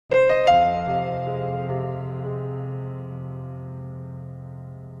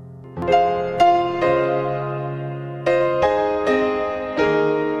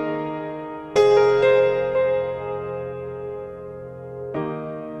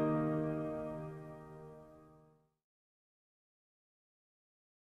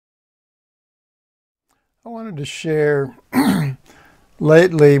I wanted to share,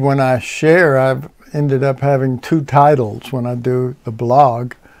 lately when I share, I've ended up having two titles when I do the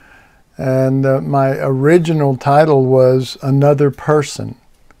blog. And my original title was Another Person.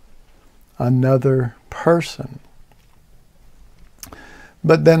 Another Person.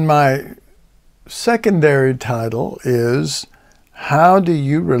 But then my secondary title is How do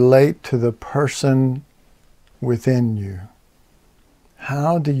you relate to the person within you?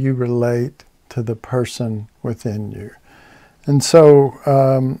 How do you relate to the person within you? And so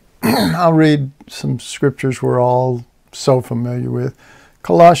I'll read some scriptures we're all so familiar with.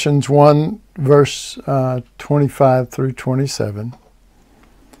 Colossians 1, verse 25 through 27.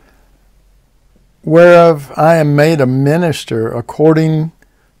 Whereof I am made a minister according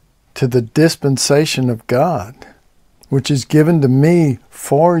to the dispensation of God, which is given to me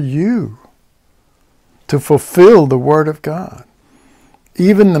for you, to fulfill the word of God,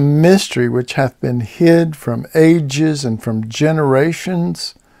 even the mystery which hath been hid from ages and from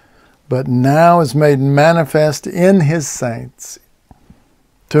generations, but now is made manifest in his saints,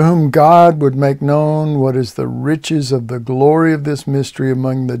 to whom God would make known what is the riches of the glory of this mystery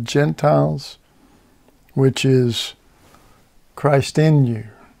among the Gentiles, which is Christ in you,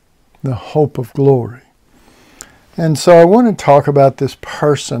 the hope of glory. And so I want to talk about this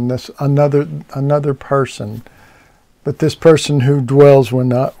person, this another person, but this person who dwells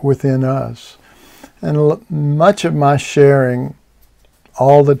within us. And much of my sharing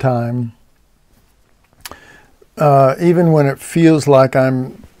all the time, even when it feels like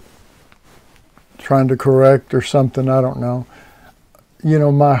I'm trying to correct or something, I don't know,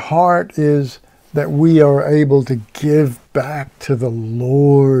 my heart is that we are able to give back to the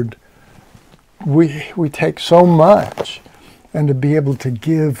Lord. We take so much, and to be able to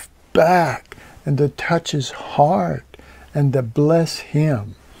give back and to touch his heart and to bless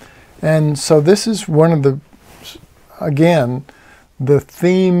him. And so this is one of the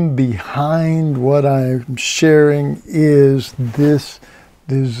theme behind what I'm sharing is this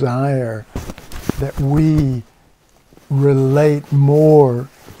desire that we relate more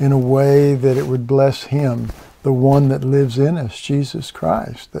in a way that it would bless him, the one that lives in us, Jesus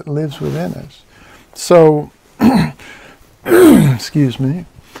Christ, that lives within us. So, excuse me.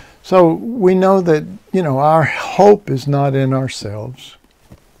 So we know that, our hope is not in ourselves.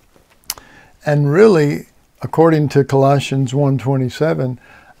 And really, according to Colossians 1:27,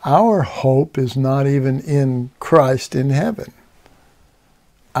 our hope is not even in Christ in heaven.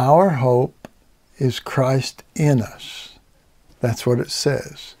 Our hope is Christ in us. That's what it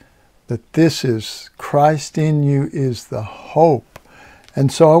says. That this is Christ in you is the hope. And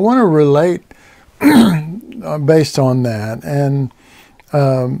so I want to relate based on that. And,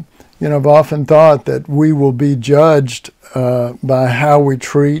 I've often thought that we will be judged by how we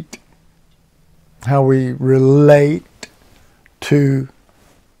treat, how we relate to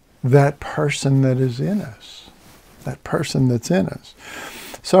that person that is in us, that person that's in us.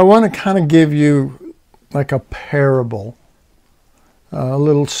 So I want to kind of give you like a parable, a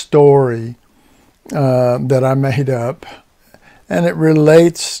little story that I made up, and it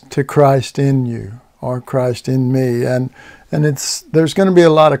relates to Christ in you or Christ in me. And there's going to be a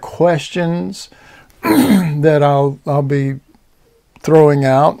lot of questions that I'll be throwing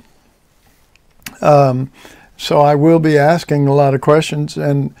out. So I will be asking a lot of questions,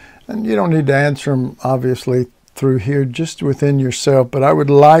 and you don't need to answer them, obviously, through here, just within yourself. But I would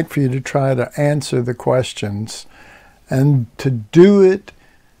like for you to try to answer the questions, and to do it,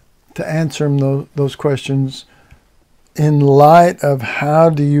 to answer them, those questions in light of how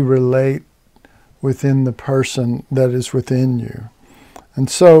do you relate within the person that is within you. And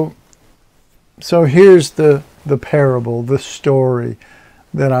so here's the parable, the story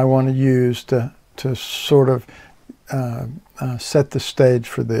that I want to use to sort of set the stage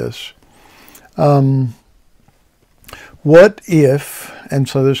for this. What if, and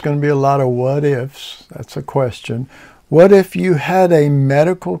so there's going to be a lot of what ifs, that's a question. What if you had a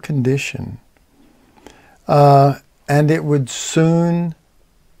medical condition and it would soon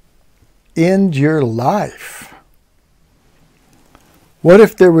end your life? What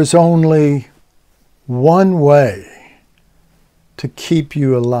if there was only one way to keep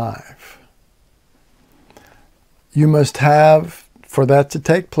you alive? You must have, for that to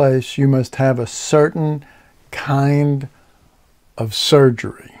take place, you must have a certain kind of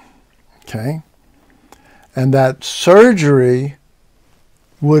surgery, okay? And that surgery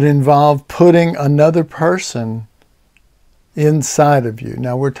would involve putting another person inside of you.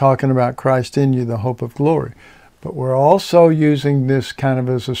 Now we're talking about Christ in you, the hope of glory. But we're also using this kind of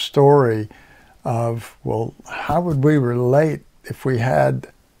as a story of, well, how would we relate if we had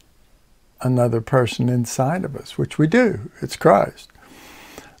another person inside of us, which we do. It's Christ.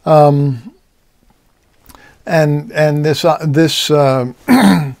 And this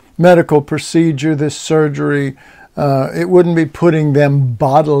medical procedure, this surgery, it wouldn't be putting them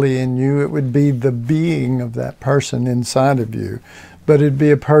bodily in you. It would be the being of that person inside of you, but it'd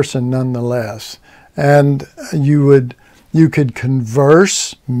be a person nonetheless. And you could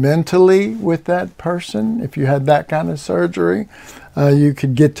converse mentally with that person if you had that kind of surgery. You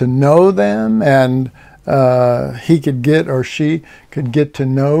could get to know them, and he could get, or she could get to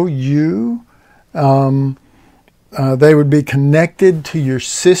know you. They would be connected to your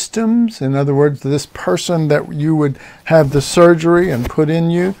systems. In other words, this person that you would have the surgery and put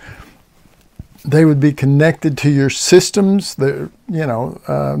in you, they would be connected to your systems. They would,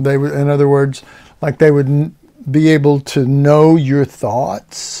 in other words, like they would be able to know your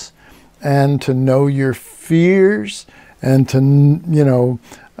thoughts and to know your fears and to, know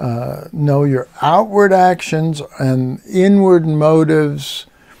your outward actions and inward motives,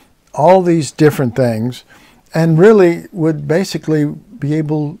 all these different things, and really would basically be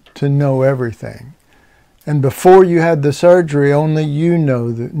able to know everything. And before you had the surgery, only you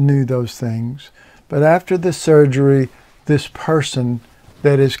knew those things. But after the surgery, this person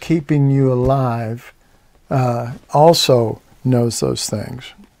that is keeping you alive also knows those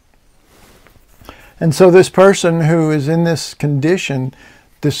things. And so this person who is in this condition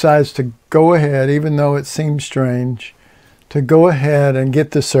decides to go ahead, even though it seems strange, to go ahead and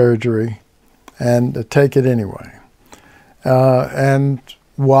get the surgery and to take it anyway. And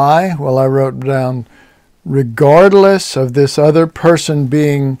why? Well, I wrote down, regardless of this other person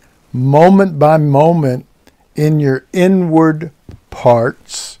being moment by moment in your inward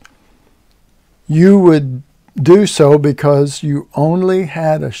parts, you would do so because you only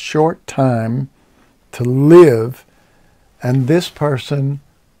had a short time to live, and this person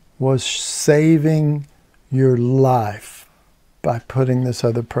was saving your life by putting this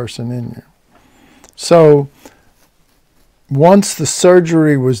other person in you. So once the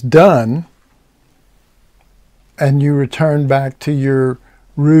surgery was done and you returned back to your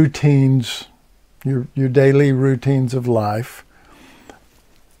routines, your daily routines of life,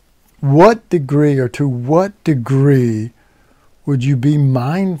 what degree, or to what degree, would you be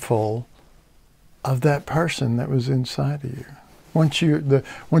mindful of that person that was inside of you? Once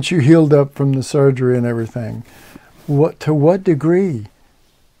you healed up from the surgery and everything, to what degree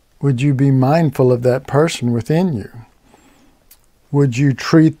would you be mindful of that person within you? Would you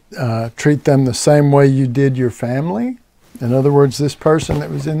treat them the same way you did your family? In other words, this person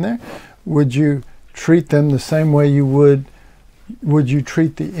that was in there, would you treat them the same way you would you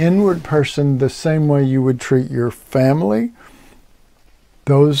treat the inward person the same way you would treat your family?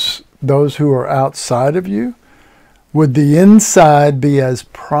 Those who are outside of you? Would the inside be as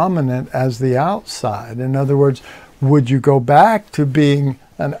prominent as the outside? In other words, would you go back to being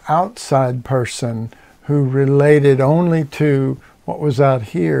an outside person who related only to what was out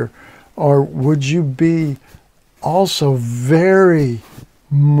here? Or would you be also very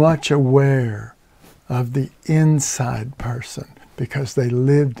much aware of the inside person, because they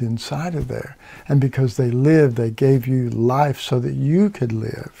lived inside of there, and because they lived, they gave you life so that you could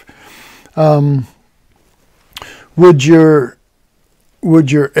live? Would your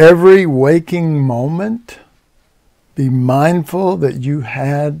every waking moment be mindful that you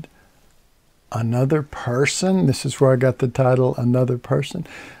had another person? This is where I got the title, Another Person.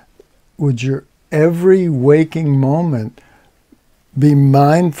 Would your every waking moment be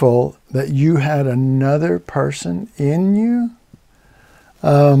mindful that you had another person in you?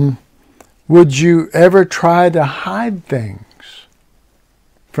 Would you ever try to hide things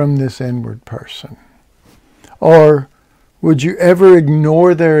from this inward person? Or would you ever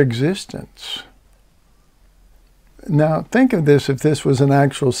ignore their existence? Now, think of this if this was an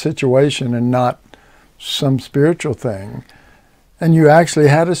actual situation and not some spiritual thing, and you actually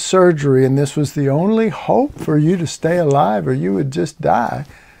had a surgery and this was the only hope for you to stay alive, or you would just die,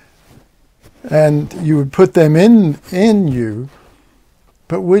 and you would put them in you,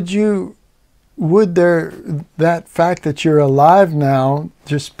 but would that fact that you're alive now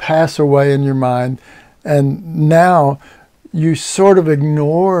just pass away in your mind, and now you sort of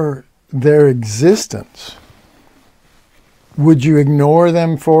ignore their existence? Would you ignore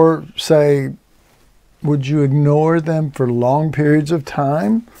them for, say, would you ignore them for long periods of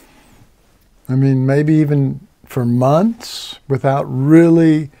time? I mean, maybe even for months without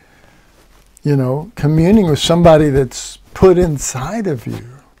really, communing with somebody that's put inside of you?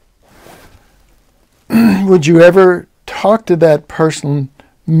 Would you ever talk to that person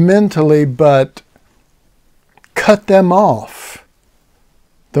mentally but cut them off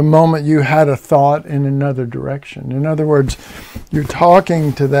the moment you had a thought in another direction. In other words, you're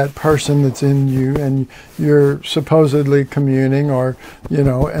talking to that person that's in you and you're supposedly communing, or,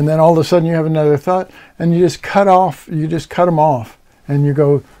 and then all of a sudden you have another thought and you just cut them off and you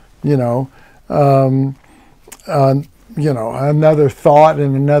go, another thought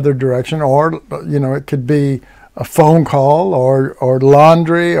in another direction, or, it could be a phone call or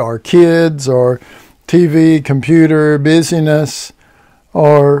laundry or kids or TV, computer, busyness,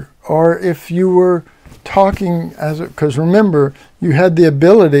 or if you were talking because remember, you had the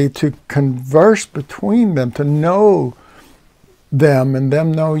ability to converse between them, to know them and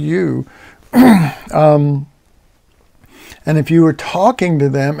them know you. And if you were talking to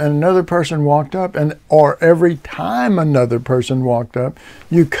them and another person walked up, or every time another person walked up,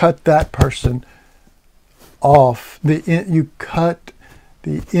 you cut that person off. You cut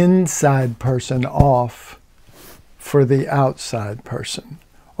the inside person off for the outside person,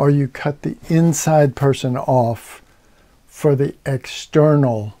 or you cut the inside person off for the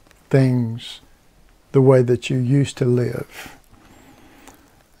external things, the way that you used to live.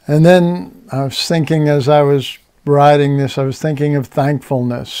 And then I was thinking, as I was writing this, I was thinking of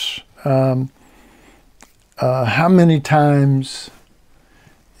thankfulness. How many times,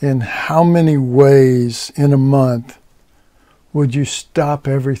 in how many ways in a month would you stop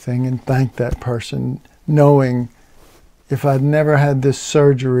everything and thank that person, knowing, if I'd never had this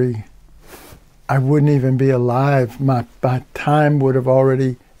surgery, I wouldn't even be alive. My time would have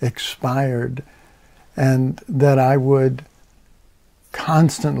already expired, and that I would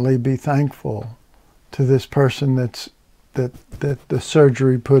constantly be thankful to this person that the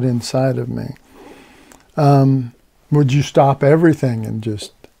surgery put inside of me. Would you stop everything and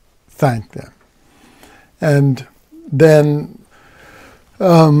just thank them? And then,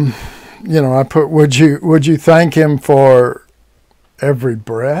 I put, would you thank him for every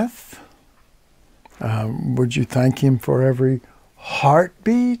breath? Would you thank him for every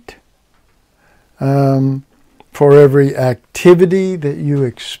heartbeat? For every activity that you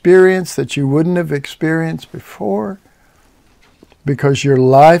experience that you wouldn't have experienced before? Because your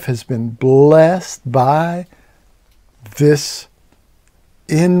life has been blessed by this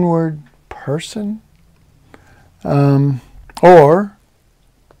inward person? Or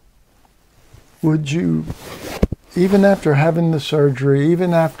would you, even after having the surgery,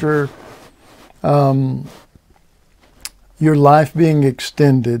 even after your life being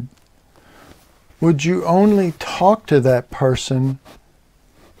extended, would you only talk to that person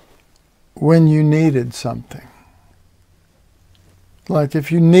when you needed something? Like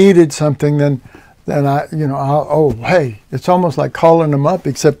if you needed something, then hey, it's almost like calling them up,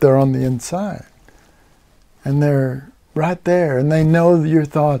 except they're on the inside. And they're right there, and they know your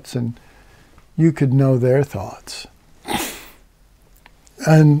thoughts, and you could know their thoughts.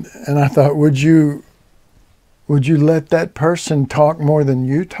 And I thought, would you let that person talk more than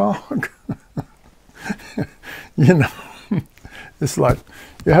you talk? It's like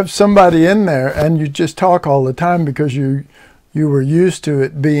you have somebody in there and you just talk all the time because you were used to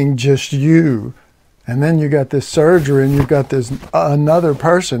it being just you. And then you got this surgery and you've got this another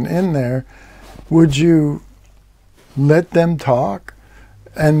person in there. Would you let them talk?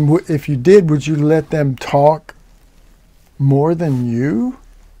 And if you did, would you let them talk more than you?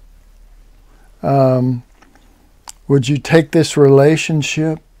 Would you take this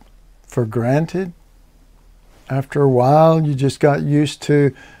relationship for granted? After a while, you just got used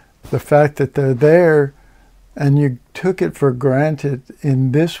to the fact that they're there, and you took it for granted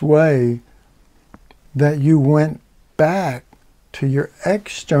in this way that you went back to your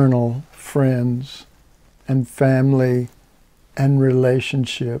external friends and family and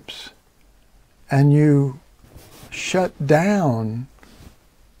relationships, and you shut down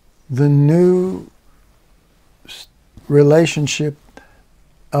the new relationship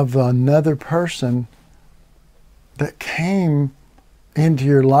of another person that came into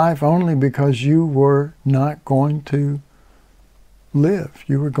your life only because you were not going to live.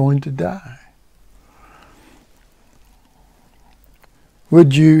 You were going to die.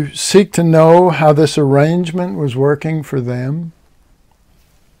 Would you seek to know how this arrangement was working for them?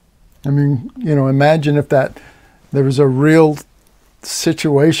 I mean, imagine if there was a real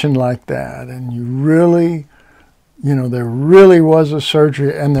situation like that, and you really, there really was a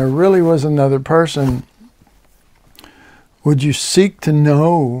surgery and there really was another person. Would you seek to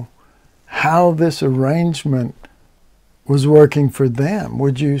know how this arrangement was working for them?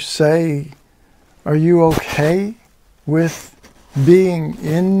 Would you say, are you okay with being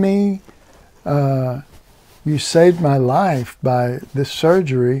in me? You saved my life by this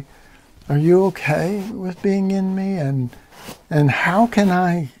surgery, Are you okay with being in me? And how can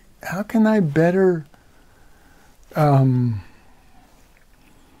I better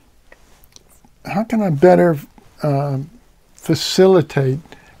facilitate,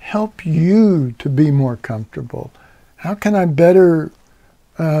 help you to be more comfortable? How can I better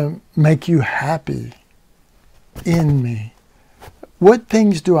make you happy in me? What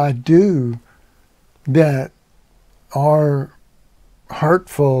things do I do that are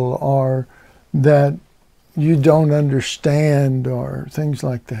hurtful or that you don't understand or things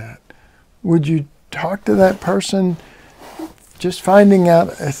like that? Would you talk to that person, just finding out,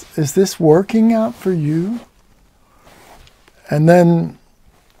 is this working out for you? And then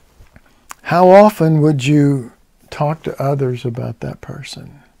how often would you talk to others about that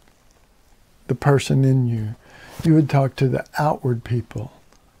person, the person in you? You would talk to the outward people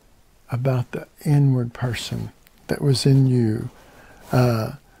about the inward person that was in you,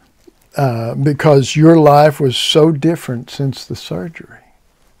 because your life was so different since the surgery.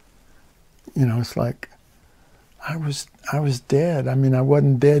 You know, it's like I was dead. I mean, I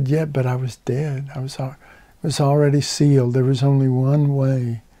wasn't dead yet, but I was dead. I was already sealed. There was only one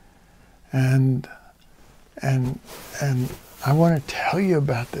way, and I want to tell you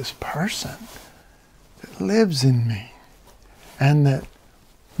about this person that lives in me, and that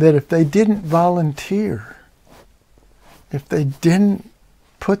if they didn't volunteer, if they didn't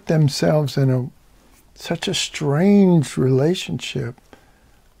put themselves in such a strange relationship,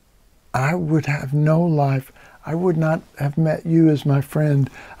 I would have no life. I would not have met you as my friend.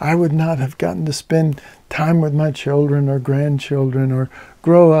 I would not have gotten to spend time with my children or grandchildren or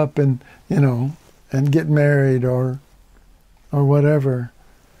grow up and, and get married or whatever.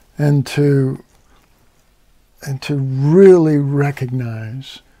 And to really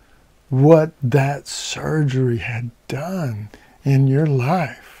recognize what that surgery had done in your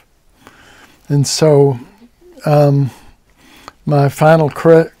life. And so my final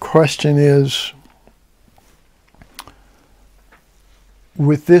question is,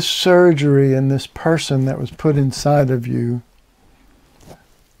 with this surgery and this person that was put inside of you,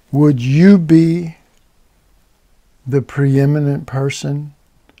 would you be the preeminent person,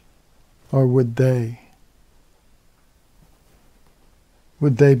 or would they?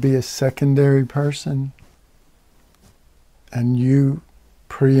 Would they be a secondary person and you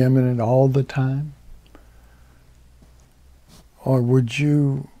preeminent all the time? Or would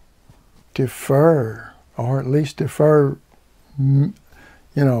you defer, or at least defer, you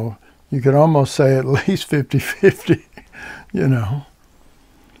could almost say at least 50-50,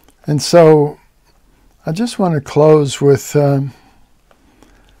 And so I just want to close with I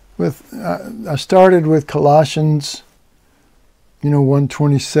started with Colossians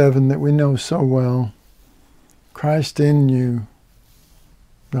 1:27 that we know so well. Christ in you,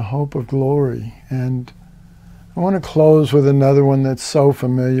 the hope of glory. And I want to close with another one that's so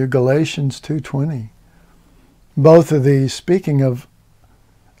familiar, Galatians 2:20. Both of these speaking of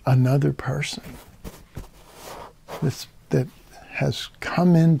another person that has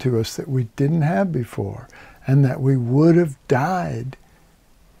come into us that we didn't have before, and that we would have died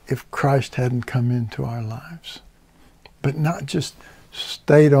if Christ hadn't come into our lives. But not just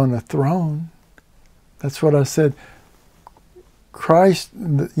stayed on a throne. That's what I said. Christ,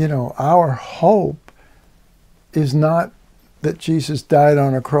 our hope is not that Jesus died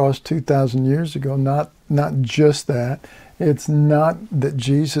on a cross 2,000 years ago. Not just that. It's not that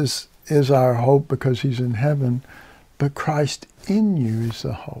Jesus is our hope because he's in heaven, but Christ in you is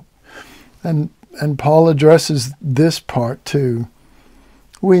the hope. And Paul addresses this part too.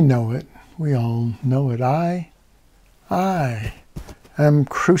 We know it. We all know it. I am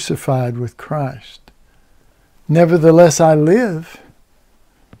crucified with Christ. Nevertheless I live,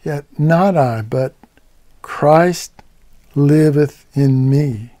 yet not I, but Christ liveth in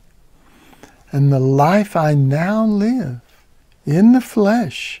me. And the life I now live in the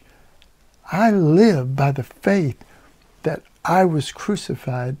flesh, I live by the faith that I was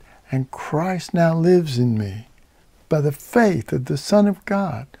crucified and Christ now lives in me, by the faith of the Son of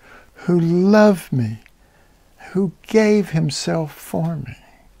God, who loved me, who gave himself for me.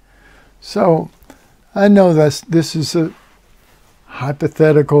 So I know this is a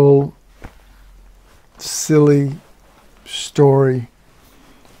hypothetical, silly story,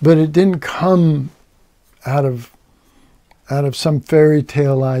 but it didn't come out of some fairy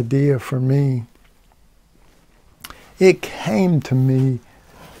tale idea for me. It came to me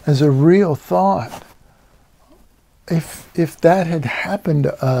as a real thought. If that had happened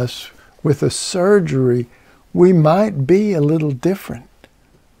to us with a surgery, we might be a little different.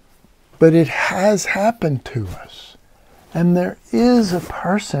 But it has happened to us. And there is a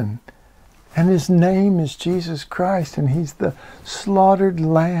person And his name is Jesus Christ, and he's the slaughtered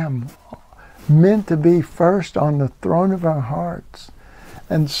lamb, meant to be first on the throne of our hearts.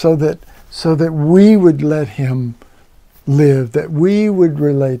 And so that we would let him live, that we would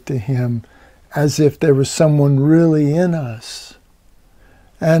relate to him as if there was someone really in us.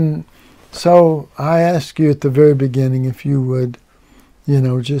 And so I ask you at the very beginning if you would,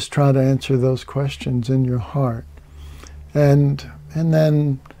 just try to answer those questions in your heart. And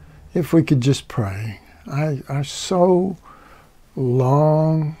then if we could just pray. I so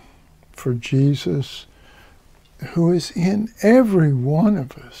long for Jesus, who is in every one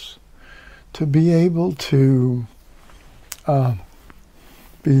of us, to be able to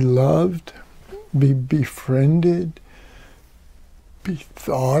be loved, be befriended, be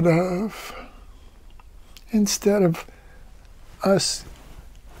thought of, instead of us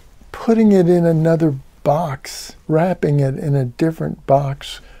putting it in another box, wrapping it in a different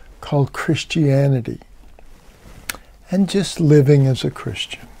box called Christianity, and just living as a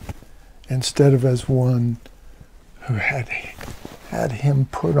Christian instead of as one who had him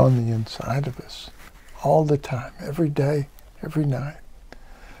put on the inside of us all the time, every day, every night.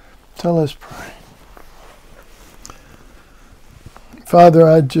 So let's pray. Father,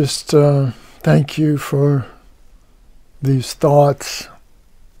 I just thank you for these thoughts,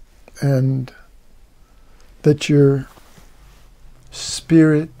 and that your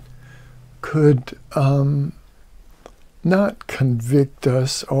Spirit could not convict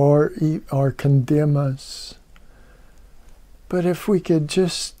us or condemn us, but if we could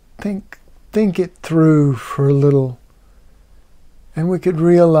just think it through for a little, and we could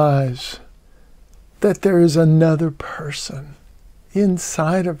realize that there is another person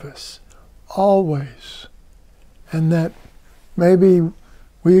inside of us always, and that maybe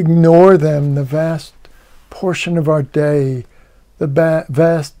we ignore them the vast portion of our day, the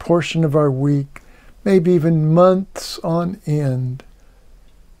vast portion of our week, maybe even months on end.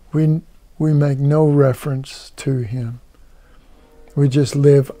 We make no reference to him. We just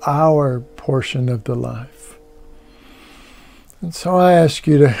live our portion of the life. And so I ask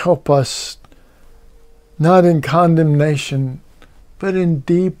you to help us, not in condemnation, but in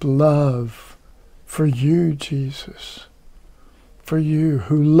deep love for you, Jesus, for you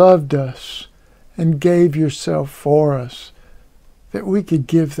who loved us and gave yourself for us, that we could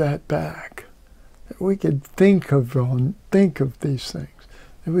give that back, that we could think of these things,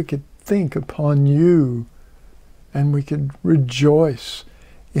 that we could think upon you, and we could rejoice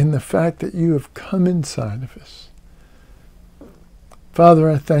in the fact that you have come inside of us. Father,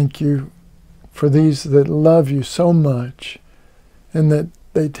 I thank you for these that love you so much, and that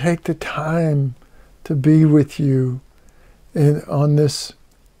they take the time to be with you on this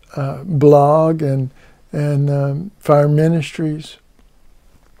blog and Fire Ministries.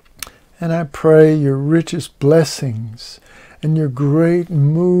 And I pray your richest blessings and your great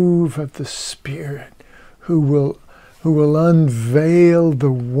move of the Spirit, who will unveil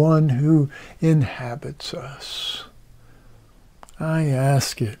the one who inhabits us. I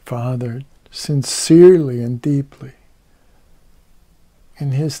ask it, Father, sincerely and deeply,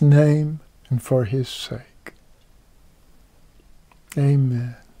 in his name and for his sake.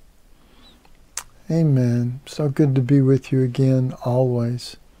 Amen. Amen. So good to be with you again,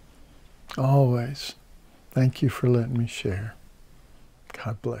 always. Always. Thank you for letting me share.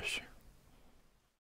 God bless you.